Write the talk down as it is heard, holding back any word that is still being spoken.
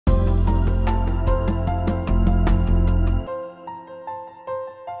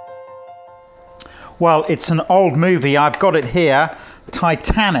Well, it's an old movie. I've got it here,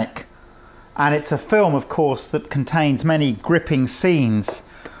 Titanic. And it's a film, of course, that contains many gripping scenes.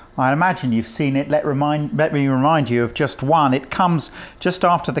 I imagine you've seen it. Let me remind you of just one. It comes just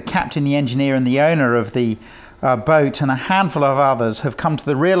after the captain, the engineer, and the owner of the boat and a handful of others have come to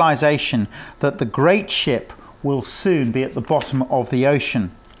the realization that the great ship will soon be at the bottom of the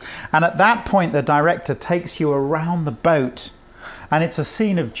ocean. And at that point, the director takes you around the boat, and it's a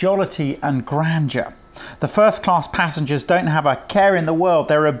scene of jollity and grandeur. The first-class passengers don't have a care in the world.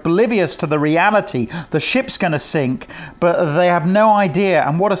 They're oblivious to the reality. The ship's going to sink, but they have no idea.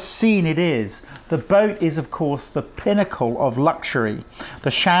 And what a scene it is. The boat is, of course, the pinnacle of luxury.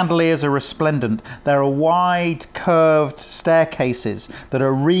 The chandeliers are resplendent. There are wide, curved staircases that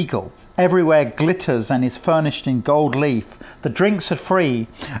are regal. Everywhere glitters and is furnished in gold leaf. The drinks are free,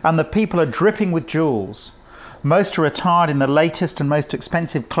 and the people are dripping with jewels. Most are attired in the latest and most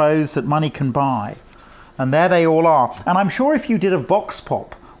expensive clothes that money can buy. And there they all are. And I'm sure if you did a vox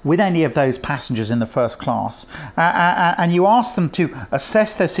pop with any of those passengers in the first class and you asked them to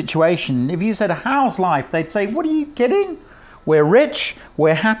assess their situation, if you said, how's life? They'd say, what are you kidding? We're rich,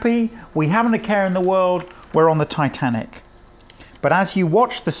 we're happy, we haven't a care in the world, we're on the Titanic. But as you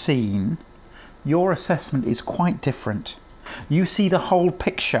watch the scene, your assessment is quite different. You see the whole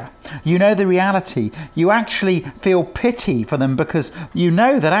picture. You know the reality. You actually feel pity for them because you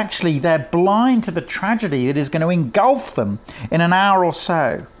know that actually they're blind to the tragedy that is going to engulf them in an hour or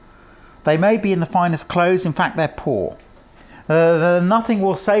so. They may be in the finest clothes. In fact, they're poor. Nothing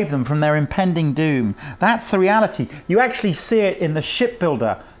will save them from their impending doom. That's the reality. You actually see it in the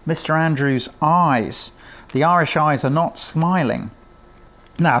shipbuilder, Mr. Andrews' eyes. The Irish eyes are not smiling.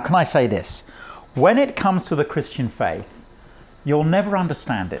 Now, can I say this? When it comes to the Christian faith, you'll never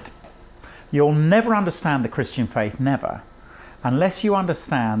understand it. You'll never understand the Christian faith, never, unless you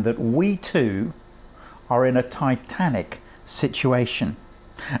understand that we too are in a Titanic situation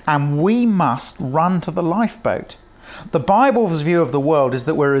and we must run to the lifeboat. The Bible's view of the world is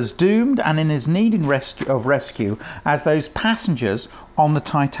that we're as doomed and in as need of rescue as those passengers on the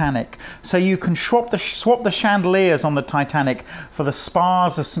Titanic. So you can swap the chandeliers on the Titanic for the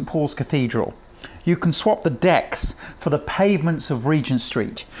spars of St. Paul's Cathedral. You can swap the decks for the pavements of Regent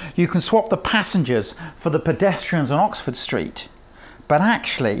Street. You can swap the passengers for the pedestrians on Oxford Street. But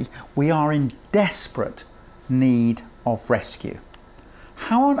actually, we are in desperate need of rescue.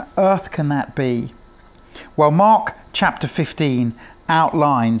 How on earth can that be? Well, Mark chapter 15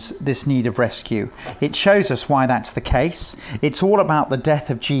 outlines this need of rescue. It shows us why that's the case. It's all about the death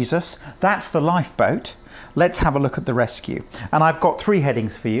of Jesus. That's the lifeboat. Let's have a look at the rescue. And I've got three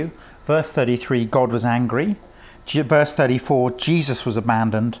headings for you. Verse 33, God was angry. Verse 34, Jesus was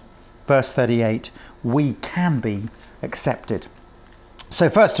abandoned. Verse 38, we can be accepted. So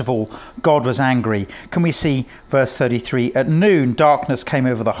first of all, God was angry. Can we see verse 33? At noon, darkness came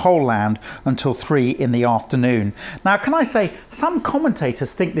over the whole land until 3 in the afternoon. Now, can I say, some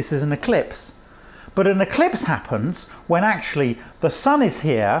commentators think this is an eclipse. But an eclipse happens when actually the sun is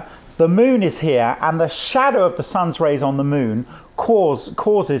here, the moon is here, and the shadow of the sun's rays on the moon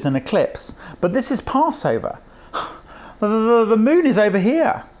causes an eclipse. But this is Passover. The moon is over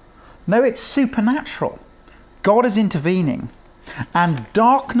here. No, it's supernatural. God is intervening. And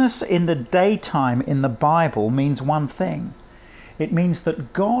darkness in the daytime in the Bible means one thing. It means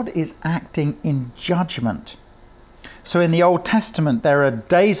that God is acting in judgment. So in the Old Testament, there are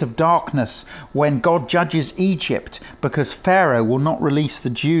days of darkness when God judges Egypt because Pharaoh will not release the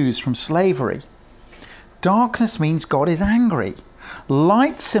Jews from slavery. Darkness means God is angry.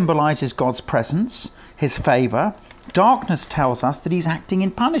 Light symbolizes God's presence, his favor. Darkness tells us that he's acting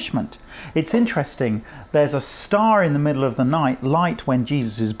in punishment. It's interesting. There's a star in the middle of the night, light when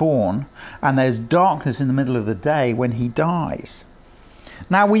Jesus is born, and there's darkness in the middle of the day when he dies.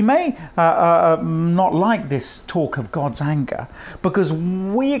 Now, we may not like this talk of God's anger because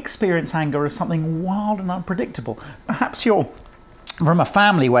we experience anger as something wild and unpredictable. Perhaps you're from a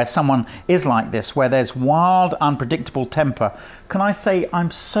family where someone is like this, where there's wild, unpredictable temper. Can I say,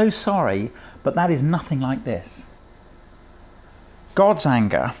 I'm so sorry, but that is nothing like this. God's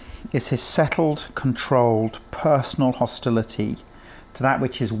anger is his settled, controlled, personal hostility to that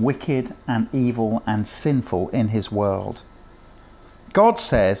which is wicked and evil and sinful in his world. God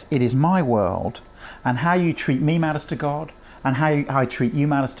says, it is my world, and how you treat me matters to God, and how I treat you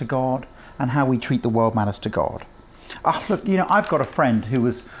matters to God, and how we treat the world matters to God. Oh, look, you know, I've got a friend who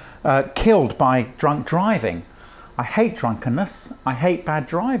was killed by drunk driving. I hate drunkenness. I hate bad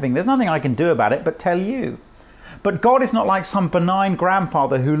driving. There's nothing I can do about it but tell you. But God is not like some benign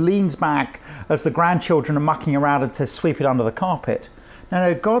grandfather who leans back as the grandchildren are mucking around and says, sweep it under the carpet.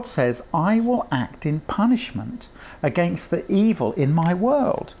 No, God says, I will act in punishment against the evil in my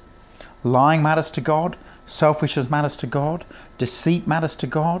world. Lying matters to God. Selfishness matters to God. Deceit matters to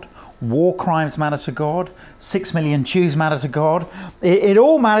God. War crimes matter to God. 6 million Jews matter to God. It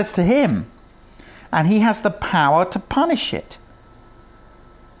all matters to him. And he has the power to punish it.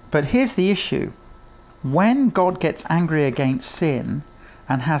 But here's the issue. When God gets angry against sin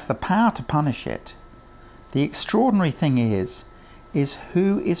and has the power to punish it, the extraordinary thing is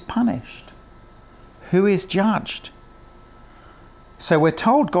who is punished? Who is judged? So we're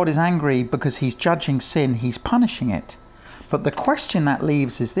told God is angry because he's judging sin, he's punishing it. But the question that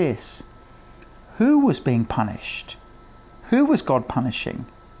leaves is this: who was being punished? Who was God punishing?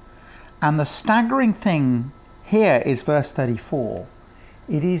 And the staggering thing here is verse 34.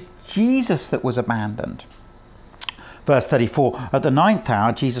 It is Jesus that was abandoned. Verse 34, at the 9th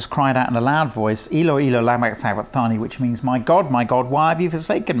hour, Jesus cried out in a loud voice, Eloi, Eloi, lama sabachthani, which means, my God, why have you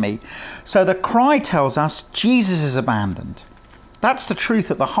forsaken me? So the cry tells us Jesus is abandoned. That's the truth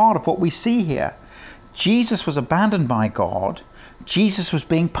at the heart of what we see here. Jesus was abandoned by God. Jesus was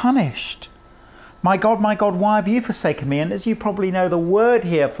being punished. My God, why have you forsaken me? And as you probably know, the word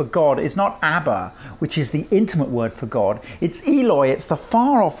here for God is not Abba, which is the intimate word for God. It's Eloi, it's the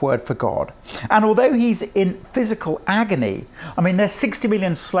far-off word for God. And although he's in physical agony, I mean, there's 60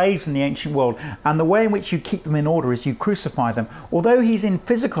 million slaves in the ancient world, and the way in which you keep them in order is you crucify them. Although he's in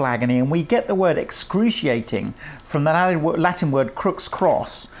physical agony, and we get the word excruciating from the Latin word crux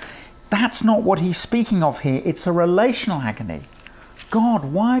cross, that's not what he's speaking of here. It's a relational agony. God,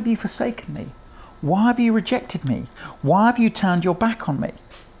 why have you forsaken me? Why have you rejected me? Why have you turned your back on me?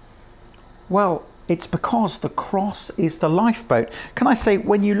 Well, it's because the cross is the lifeboat. Can I say,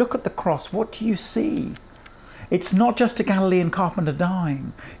 when you look at the cross, what do you see? It's not just a Galilean carpenter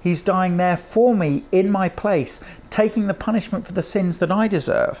dying. He's dying there for me, in my place, taking the punishment for the sins that I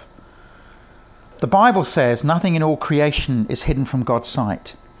deserve. The Bible says nothing in all creation is hidden from God's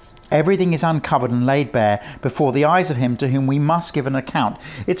sight. Everything is uncovered and laid bare before the eyes of him to whom we must give an account.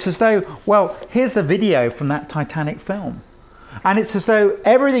 It's as though, well, here's the video from that Titanic film. And it's as though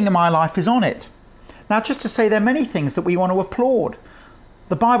everything in my life is on it. Now, just to say, there are many things that we want to applaud.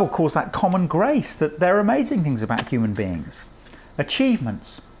 The Bible calls that common grace, that there are amazing things about human beings.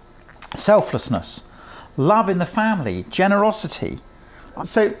 Achievements, selflessness, love in the family, generosity.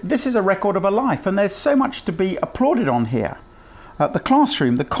 So this is a record of a life, and there's so much to be applauded on here. The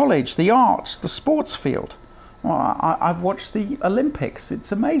classroom, the college, the arts, the sports field. Well, I've watched the Olympics.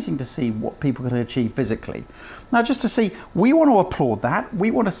 It's amazing to see what people can achieve physically. Now, just to see, we want to applaud that.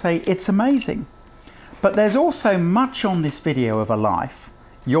 We want to say it's amazing. But there's also much on this video of a life,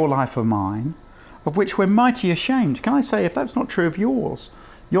 your life or mine, of which we're mighty ashamed. Can I say, if that's not true of yours,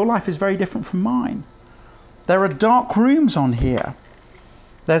 your life is very different from mine. There are dark rooms on here.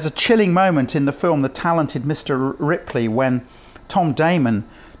 There's a chilling moment in the film The Talented Mr. Ripley when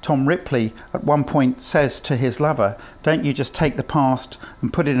Tom Ripley, at one point says to his lover, don't you just take the past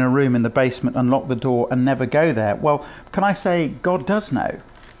and put it in a room in the basement and lock the door and never go there? Well, can I say, God does know.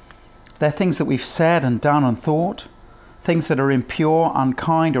 There are things that we've said and done and thought, things that are impure,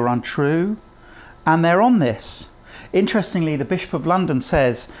 unkind or untrue, and they're on this. Interestingly, the Bishop of London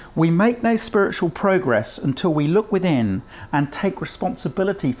says, we make no spiritual progress until we look within and take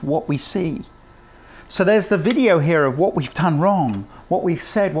responsibility for what we see. So there's the video here of what we've done wrong, what we've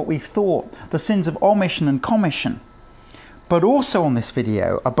said, what we've thought, the sins of omission and commission. But also on this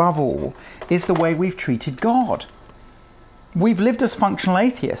video, above all, is the way we've treated God. We've lived as functional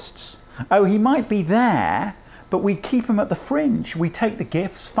atheists. Oh, he might be there, but we keep him at the fringe. We take the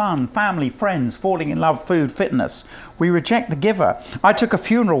gifts, fun, family, friends, falling in love, food, fitness. We reject the giver. I took a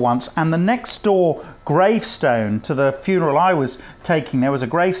funeral once, and the next door gravestone to the funeral I was taking, there was a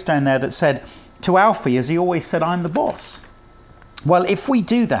gravestone there that said, to Alfie, as he always said, I'm the boss. Well, if we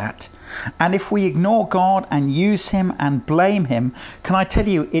do that, and if we ignore God and use him and blame him, can I tell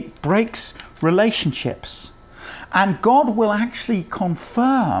you, it breaks relationships. And God will actually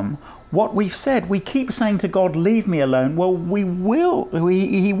confirm what we've said. We keep saying to God, leave me alone. Well,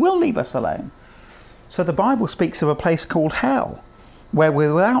 he will leave us alone. So the Bible speaks of a place called hell, where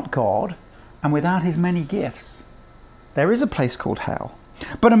we're without God and without his many gifts. There is a place called hell.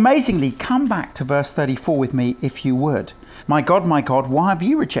 But amazingly, come back to verse 34 with me, if you would. My God, why have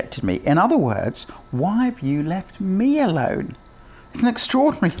you rejected me? In other words, why have you left me alone? It's an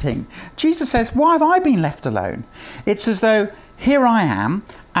extraordinary thing. Jesus says, why have I been left alone? It's as though here I am,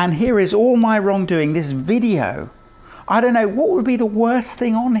 and here is all my wrongdoing, this video. I don't know, what would be the worst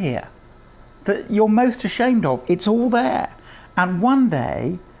thing on here that you're most ashamed of? It's all there. And one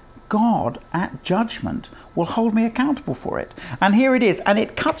day, God at judgment will hold me accountable for it. And here it is, and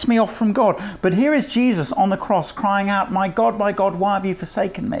it cuts me off from God. But here is Jesus on the cross crying out, my God, why have you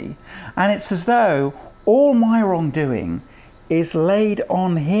forsaken me? And it's as though all my wrongdoing is laid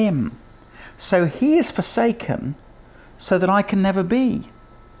on him. So he is forsaken so that I can never be.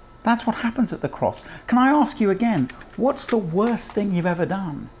 That's what happens at the cross. Can I ask you again, what's the worst thing you've ever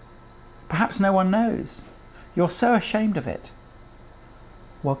done? Perhaps no one knows. You're so ashamed of it.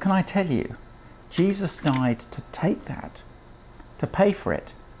 Well, can I tell you, Jesus died to take that, to pay for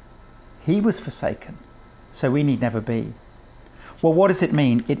it. He was forsaken, so we need never be. Well, what does it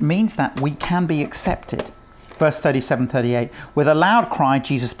mean? It means that we can be accepted. Verse 37-38, with a loud cry,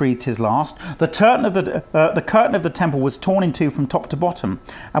 Jesus breathed his last. The curtain of the temple was torn in two from top to bottom.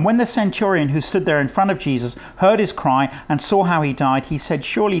 And when the centurion who stood there in front of Jesus heard his cry and saw how he died, he said,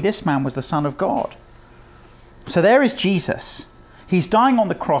 surely this man was the Son of God. So there is Jesus. He's dying on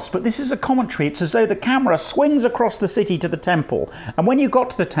the cross, but this is a commentary. It's as though the camera swings across the city to the temple. And when you got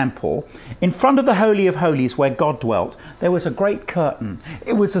to the temple, in front of the Holy of Holies where God dwelt, there was a great curtain.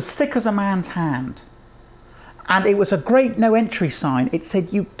 It was as thick as a man's hand. And it was a great no entry sign. It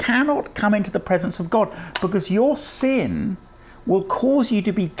said, you cannot come into the presence of God because your sin will cause you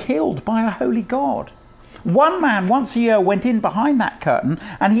to be killed by a holy God. One man once a year went in behind that curtain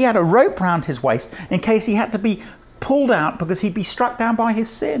and he had a rope round his waist in case he had to be pulled out because he'd be struck down by his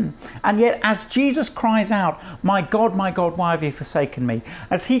sin. And yet as Jesus cries out, my God, why have you forsaken me?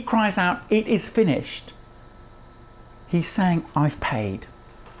 As he cries out, it is finished. He's saying, I've paid.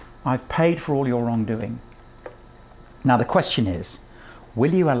 I've paid for all your wrongdoing. Now the question is,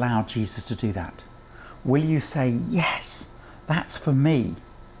 will you allow Jesus to do that? Will you say, yes, that's for me?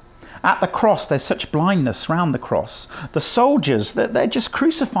 At the cross, there's such blindness round the cross. The soldiers, they're just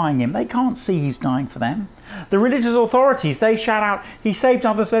crucifying him. They can't see he's dying for them. The religious authorities, they shout out, he saved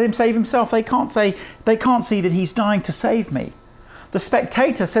others, let him save himself. They can't see that he's dying to save me. The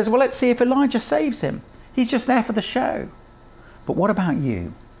spectator says, well, let's see if Elijah saves him. He's just there for the show. But what about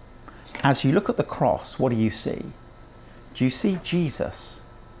you? As you look at the cross, what do you see? Do you see Jesus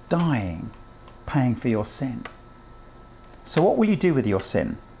dying, paying for your sin? So what will you do with your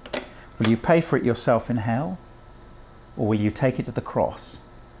sin? Will you pay for it yourself in hell? Or will you take it to the cross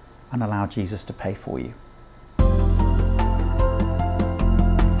and allow Jesus to pay for you?